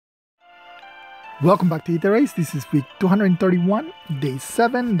Welcome back to Aether Race. This is week 231, day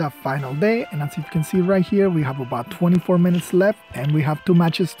 7, the final day. And as you can see right here, we have about 24 minutes left and we have 2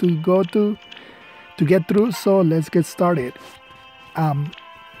 matches to go to get through. So let's get started.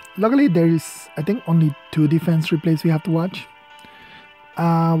 Luckily, there is, I think, only 2 defense replays we have to watch.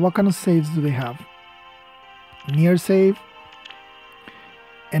 What kind of saves do they have? Near save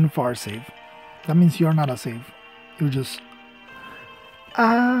and far save. That means you're not a save. You're just...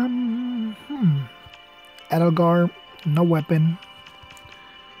 Edelgar, no weapon.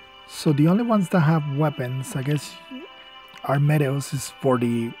 So the only ones that have weapons, I guess, are Meadows is for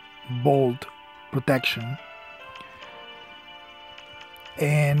the bolt protection.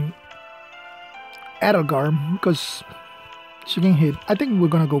 And Edelgar, because she can hit. I think we're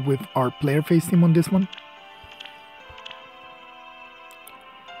gonna go with our player face team on this one.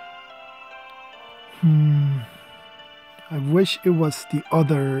 I wish it was the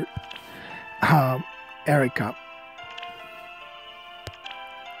other Erica.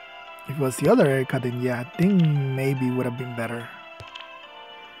 If it was the other Erica, then yeah, I think maybe it would have been better.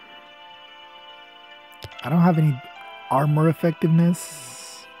 I don't have any armor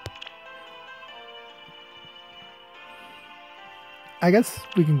effectiveness. I guess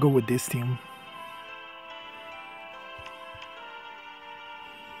we can go with this team.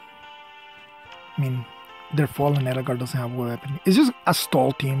 I mean, their fallen Edelgar doesn't have a weapon. It's just a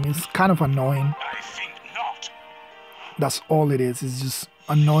stall team. It's kind of annoying. I think not. That's all it is. It's just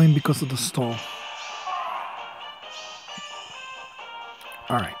annoying because of the stall.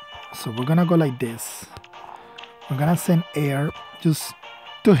 Alright, so we're gonna go like this. We're gonna send air just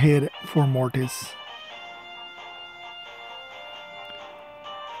to hit for Mortis.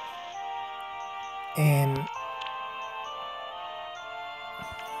 And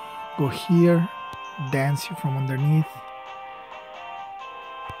go here. Dance you from underneath,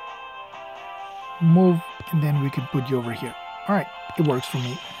 move, and then we can put you over here. All right, it works for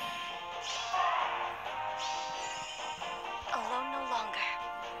me. Alone no longer.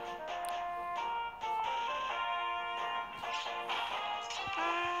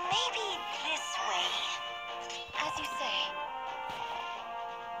 Maybe this way, as you say.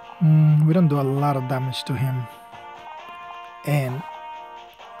 We don't do a lot of damage to him, and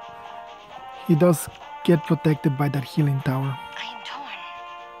he does get protected by that healing tower. I am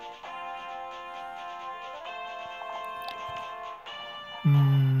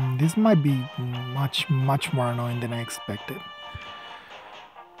torn. This might be much more annoying than I expected.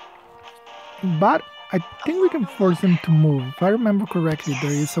 But I think we can force him to move. If I remember correctly,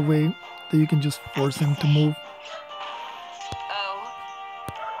 there is a way that you can just force him to move. Oh.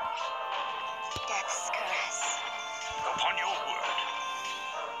 Death's caress. Upon your word.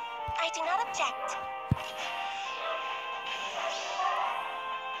 I do not object.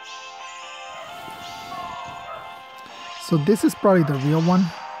 So this is probably the real one.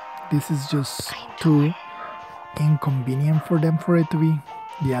 This is just too inconvenient for them for it to be.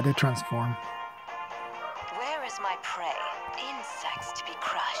 Yeah, they transform. Where is my prey? Insects to be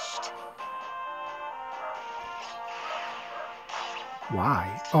crushed.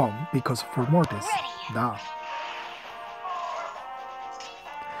 Why? Oh, because for Mortis. Duh.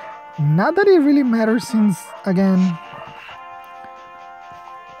 Not that it really matters since, again,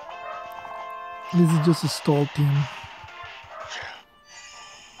 this is just a stall team.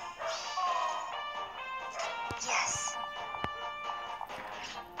 Yes.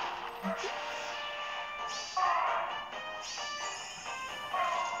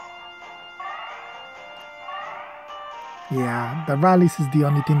 Yeah, the rallies is the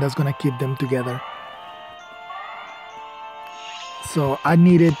only thing that's gonna keep them together. So I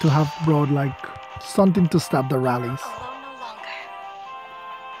needed to have brought like something to stop the rallies. Alone no longer.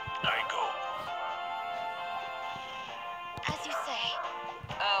 I go. As you say.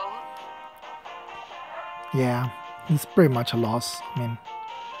 Oh. Yeah, it's pretty much a loss. I mean,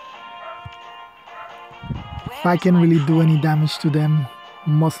 if I can really do any damage to them,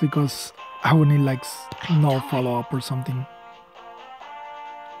 mostly because I would need like no follow-up or something.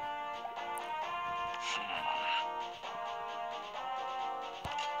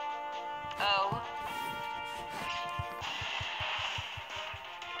 Oh.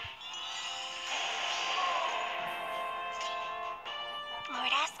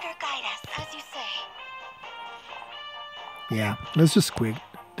 Lord, ask or guide us, as you say. Yeah, let's just quit.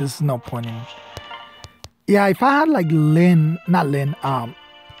 There's no point in... Yeah, if I had like Lynn, not Lynn,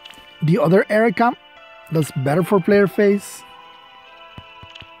 the other Erica, that's better for player face.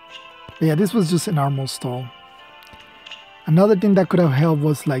 But yeah, this was just an armor stall. Another thing that could have helped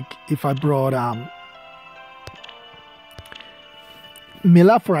was like if I brought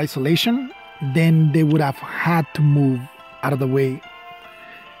Mila for isolation, then they would have had to move out of the way.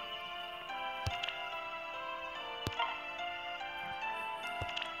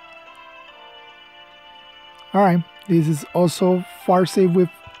 Alright, this is also far safe with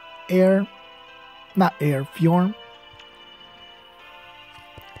air, not air, Fjorm.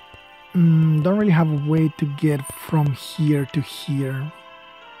 Don't really have a way to get from here to here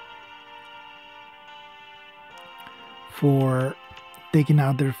for taking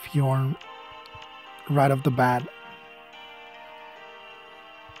out their Fjorm right off the bat.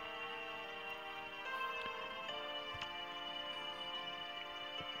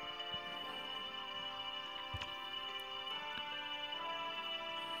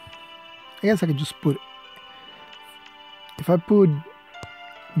 I guess I could just put, if I put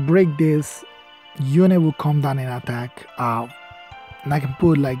break this, unit will come down and attack, and I can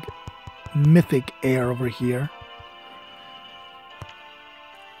put like mythic air over here.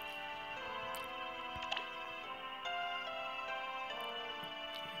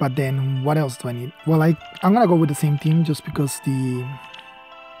 But then what else do I need? Well, I'm gonna go with the same team just because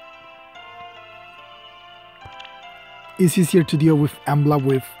it's easier to deal with Emblem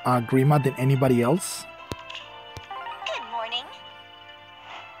with Grima than anybody else. Good morning.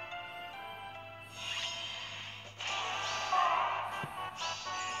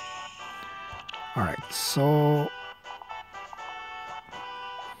 Alright, so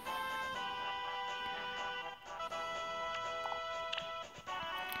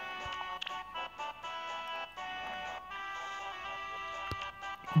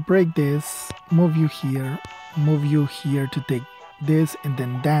break this, move you here to take this, and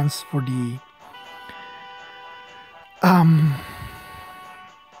then dance for the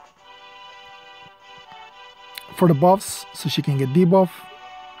buffs so she can get debuff,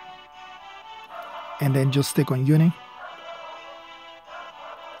 and then just stick on Uni.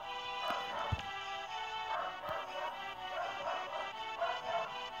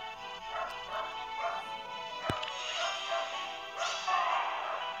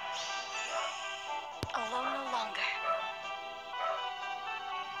 Alone no longer.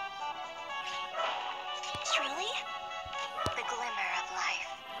 Truly, the glimmer of life.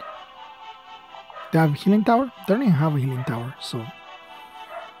 They have a healing tower? They don't even have a healing tower, so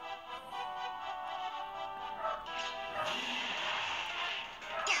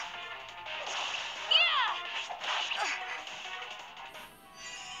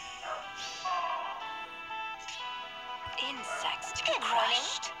Insects to be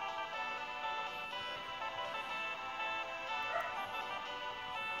crushed.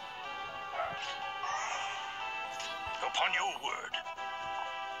 Upon your word.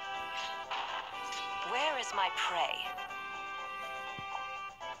 Where is my prey?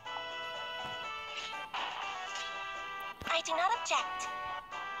 I do not object.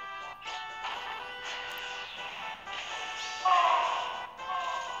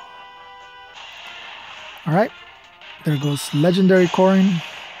 alright. There goes legendary coin.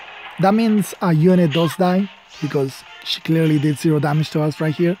 That means a unit does die because she clearly did 0 damage to us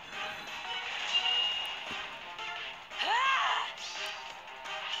right here.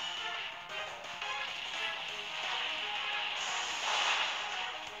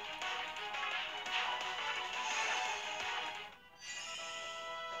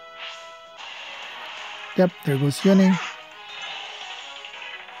 Yep, there goes Yuni.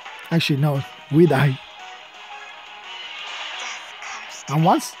 Actually, no, we die. And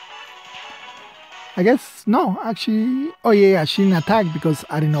once, I guess, no, actually, oh yeah, she didn't attack because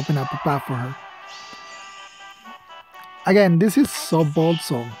I didn't open up a path for her. Again, this is so bold,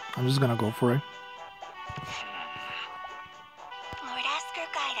 so I'm just gonna go for it. Lord Asker,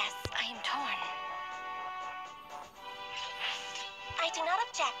 guide us. I am torn. I do not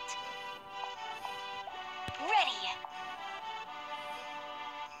object. Ready.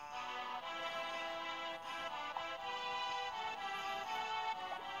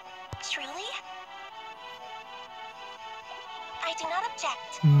 Truly? I do not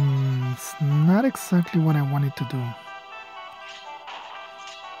object. It's not exactly what I wanted to do.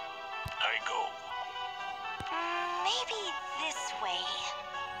 I go. Maybe this way.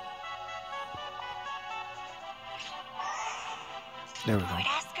 There we go. Lord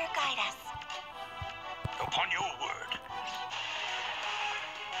Asker, guide us. Upon your word.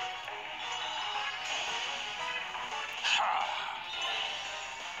 Ha!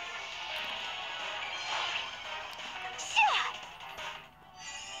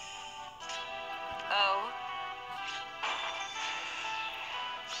 Oh.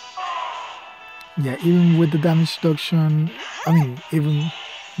 Yeah, even with the damage reduction, I mean, even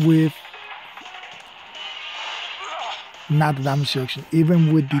with Not the damage reduction,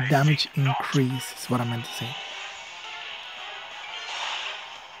 even with the damage increase is what I meant to say.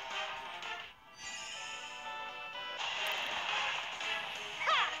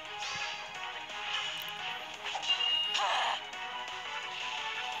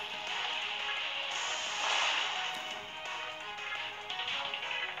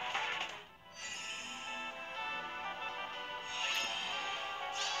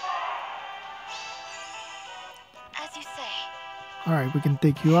 As you say. Alright, we can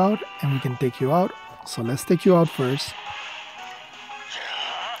take you out and we can take you out. So let's take you out first.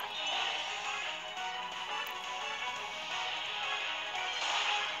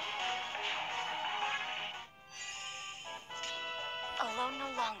 Alone no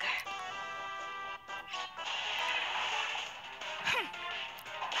longer.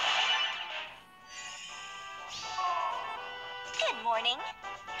 Good morning.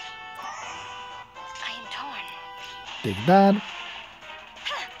 I am torn. Take that.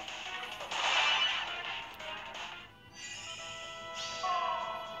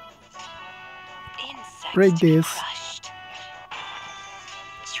 Insects Break to be this. crushed.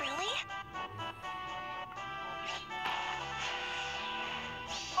 Truly?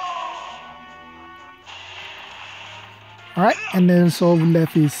 Alright, and then so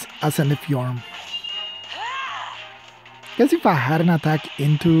left is Ascended Fjorm. Guess if I had an attack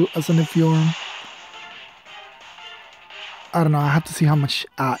into Ascended Fjorm, I don't know, I have to see how much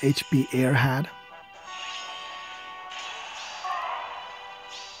HP Air had.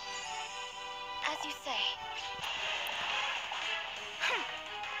 As you say.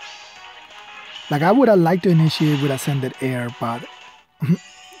 Like, I would have liked to initiate with Ascended Air, but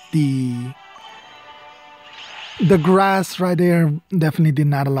the grass right there definitely did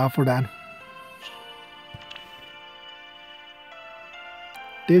not allow for that.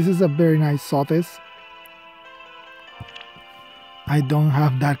 This is a very nice Sothis. I don't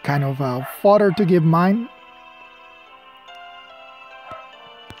have that kind of fodder to give mine.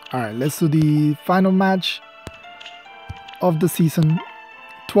 Alright, let's do the final match of the season.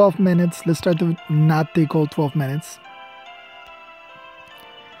 12 minutes. Let's try to not take all 12 minutes.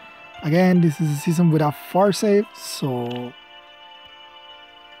 Again, this is a season without far save, so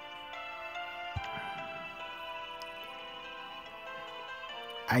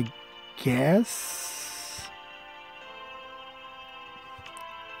I guess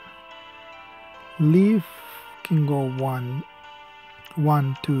Leaf can go 1,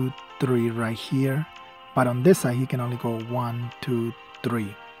 2, 3 right here, but on this side he can only go 1, 2,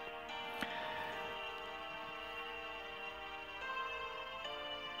 3.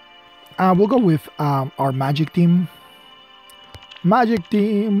 We'll go with our magic team. Magic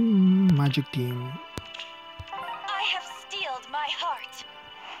team. I have steeled my heart.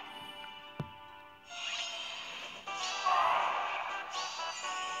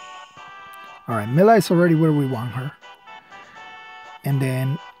 Alright, Mila is already where we want her. And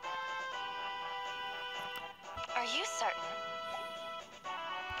then... Are you certain?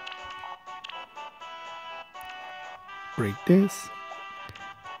 break this.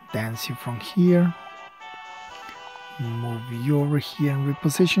 Dance you from here. Move you over here and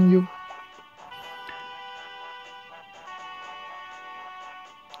reposition you.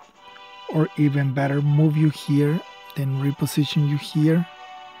 Or even better, move you here, then reposition you here.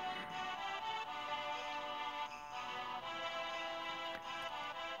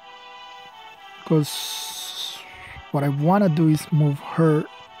 Because what I want to do is move her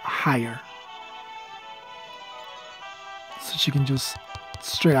higher. So she can just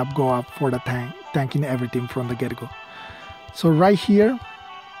straight up go up for the tanking everything from the get-go. So right here,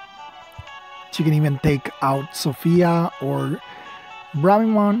 she can even take out Sophia or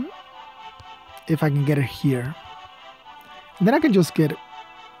Bramimon if I can get her here. And then I can just get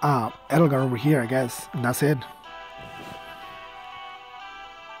Elgar over here, I guess. And that's it.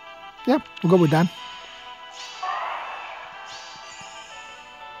 Yeah, we'll go with that.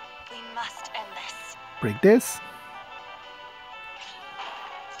 We must end this. Break this.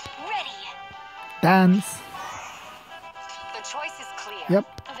 Ready. Dance. The choice is clear. Yep.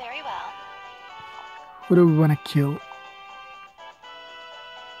 Very well. Who do we want to kill?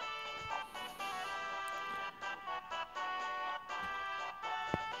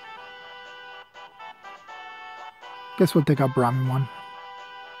 Guess we'll take out Bramimon.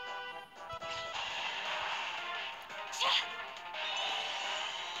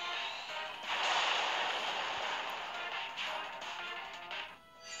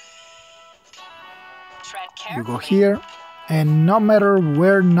 You go here, and no matter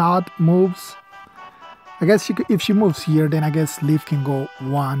where Not moves, I guess if she moves here, then I guess Leaf can go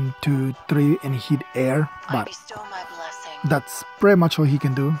 1, 2, 3 and hit air. I But bestow my blessing. That's pretty much all he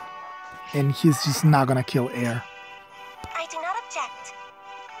can do. And he's just not gonna kill air. I do not object.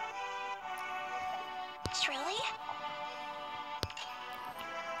 Truly?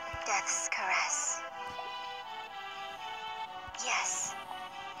 Death's caress. Yes.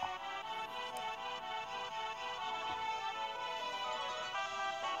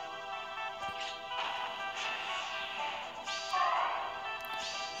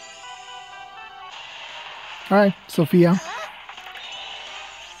 Alright, Sophia.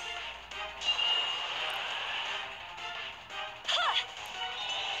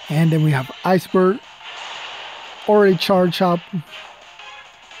 And then we have Iceberg. Already charged up.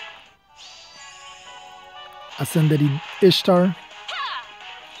 Ascended Ishtar.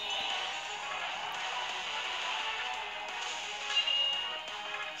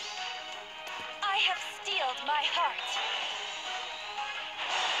 I have steeled my heart.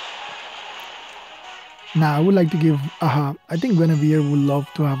 Now I would like to give I think Guinevere would love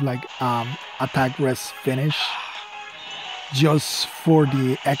to have like attack rest finish. Just for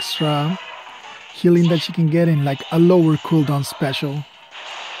the extra healing that she can get in like a lower cooldown special.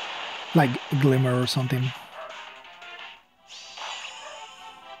 Like Glimmer or something.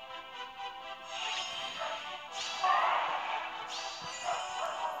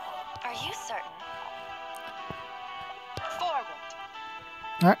 Are you certain? Forward.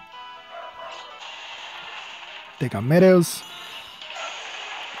 Alright. Take out Meadows.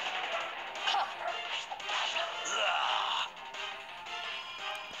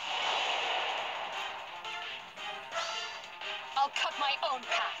 I'll cut my own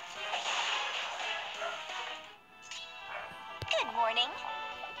path. Good morning.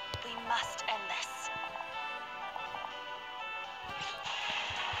 We must end this.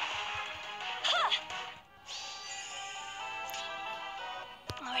 Ha!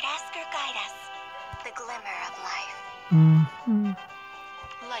 Lord Asker, guide us. The glimmer of life. Mm-hmm.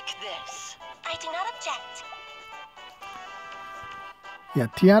 Like this. I do not object. Yeah,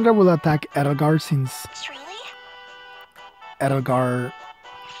 Tiandra will attack Edelgard since Truly? Edelgard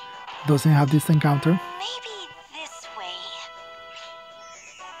doesn't have this encounter. Maybe this way.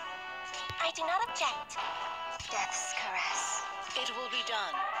 I do not object. Death's caress. It will be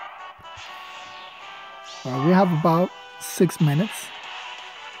done. Well, we have about 6 minutes.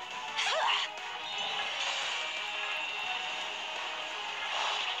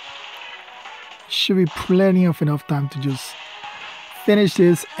 Should be plenty of enough time to just finish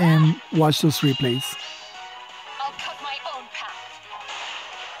this and watch those replays. I'll cut my own path.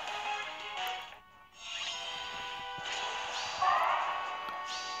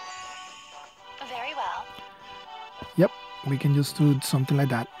 Very well. Yep, we can just do something like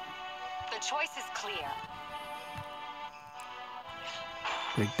that. The choice is clear.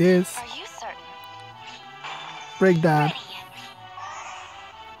 Break this, Are you certain? break that, Ready.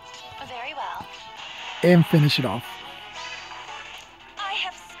 Very well. and finish it off. I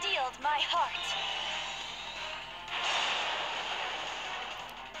have steeled my heart.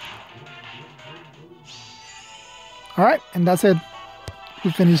 Alright, and that's it.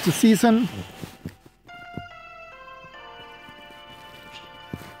 We finished the season.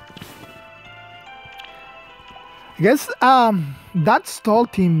 I guess that stall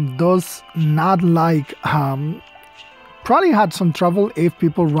team does not like probably had some trouble if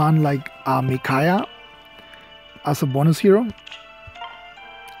people run like Micaiah as a bonus hero,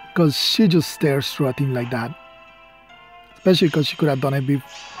 because she just stares through a team like that, especially because she could have done it before.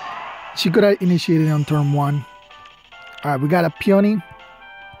 She could have initiated on turn 1. Alright, we got a Peony,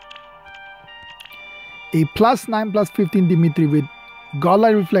 a +9/+15 Dimitri with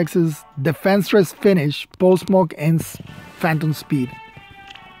Godlike Reflexes, Defense Rest Finish, Post Smoke, and Phantom Speed.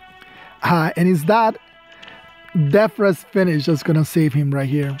 And it's that Death Rest Finish that's gonna save him right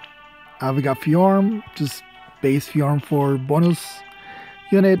here. We got Fjorm, just base Fjorm for bonus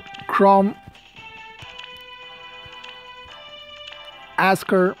unit, Chrome,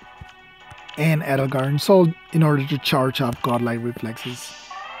 Asker, and Edelgard, so in order to charge up Godlike Reflexes.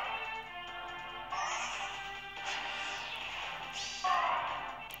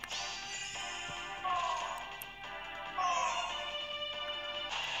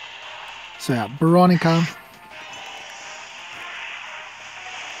 So yeah, Veronica.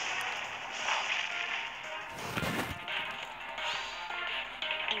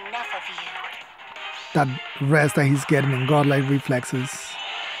 Enough of you. That rest that he's getting in Godlike Reflexes,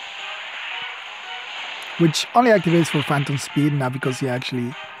 which only activates for Phantom Speed, not because he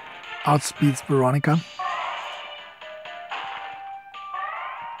actually outspeeds Veronica.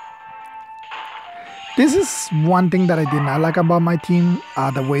 This is one thing that I did not like about my team,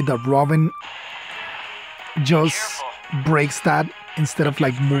 the way that Robin just breaks that instead of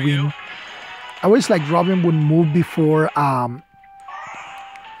like moving. I wish like Robin would move before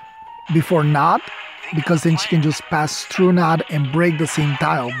Nod, because then she can just pass through Nod and break the same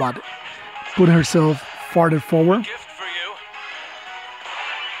tile, but put herself farther forward. Gift for you.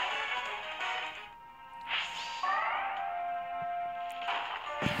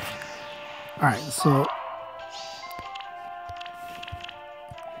 Alright, so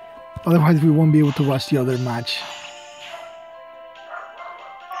otherwise we won't be able to watch the other match.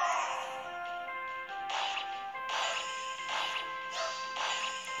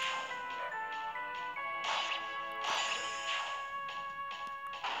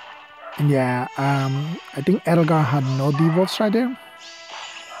 And yeah, I think Edelgar had no debuffs right there.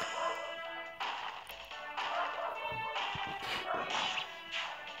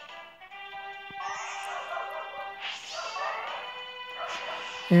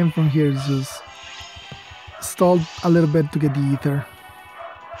 And from here it's just stalled a little bit to get the Aether.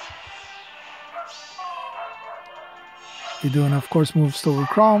 They doing, of course, moves over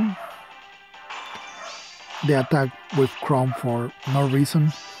Chrome. They attack with Chrome for no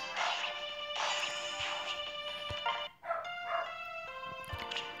reason.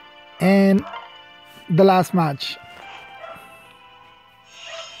 And the last match.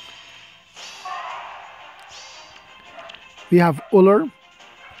 We have Uller.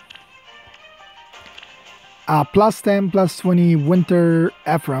 Plus 10, plus 20 Winter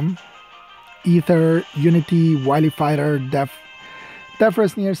Ephraim. Aether, Unity, Wily Fighter,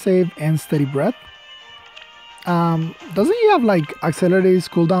 Deathless Near Save, and Steady Breath. Doesn't he have like accelerated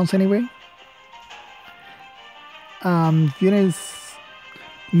cooldowns anyway? Units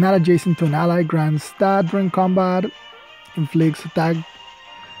not adjacent to an ally grants stat during combat, inflicts attack.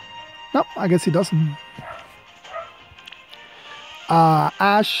 No, I guess he doesn't.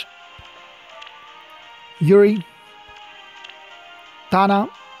 Ash, Yuri, Tana,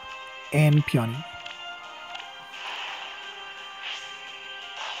 and Peony.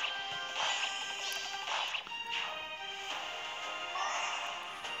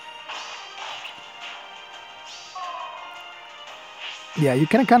 Yeah, you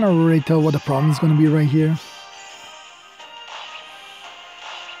can kind of already tell what the problem is going to be right here.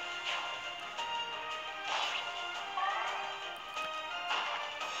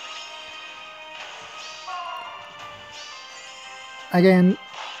 Again,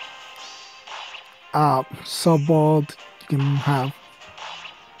 sub-vault, you can have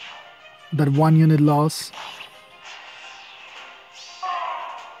that 1 unit loss.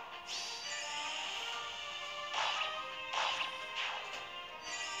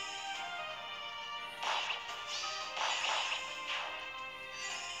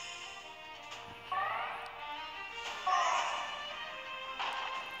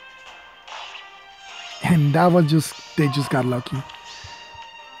 And that was just, they just got lucky.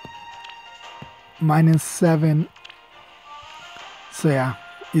 -7. So yeah,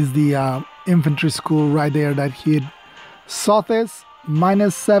 is the infantry school right there that hit Sothis.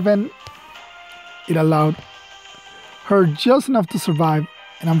 -7. It allowed her just enough to survive.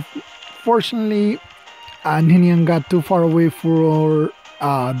 And unfortunately, Ninian got too far away for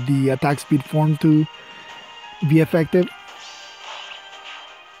the attack speed form to be effective.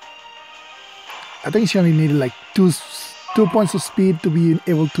 I think she only needed like two points of speed to be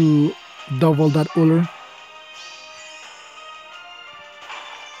able to double that Uller.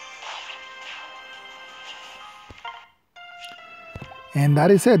 And that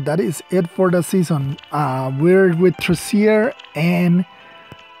is it. That is it for the season. We're with Trasier and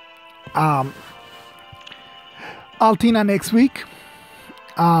Altina next week.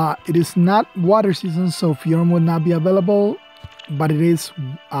 It is not water season, so Fjorm would not be available, but it is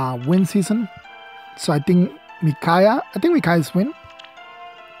wind season. So I think Mikaya's win.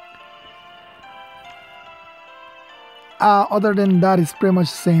 Other than that, it's pretty much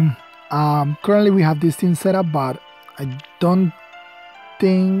the same. Currently we have this team set up, but I don't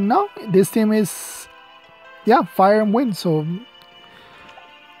think, no, this team is, yeah, fire and wind. So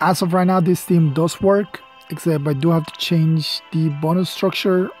as of right now, this team does work, except I do have to change the bonus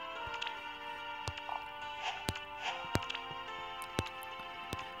structure.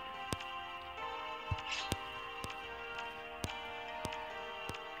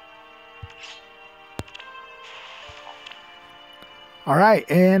 Alright,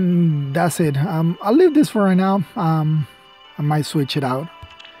 and that's it. I'll leave this for right now. I might switch it out.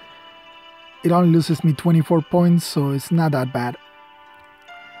 It only loses me 24 points, so it's not that bad.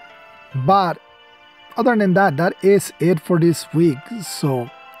 But other than that, that is it for this week. So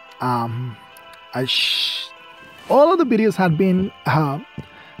all of the videos have been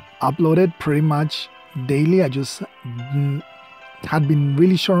uploaded pretty much daily. I just had been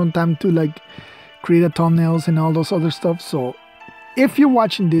really short on time to like create a thumbnails and all those other stuff. So if you're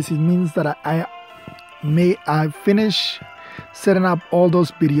watching this, it means that I finish setting up all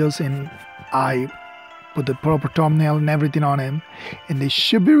those videos and I put the proper thumbnail and everything on them, and they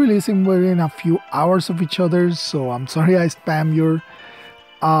should be releasing within a few hours of each other. So I'm sorry I spam your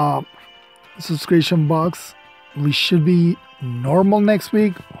subscription box. We should be normal next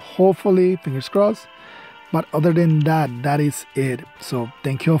week, hopefully, fingers crossed. But other than that, that is it. So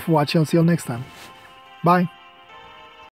thank you all for watching. I'll see you all next time. Bye.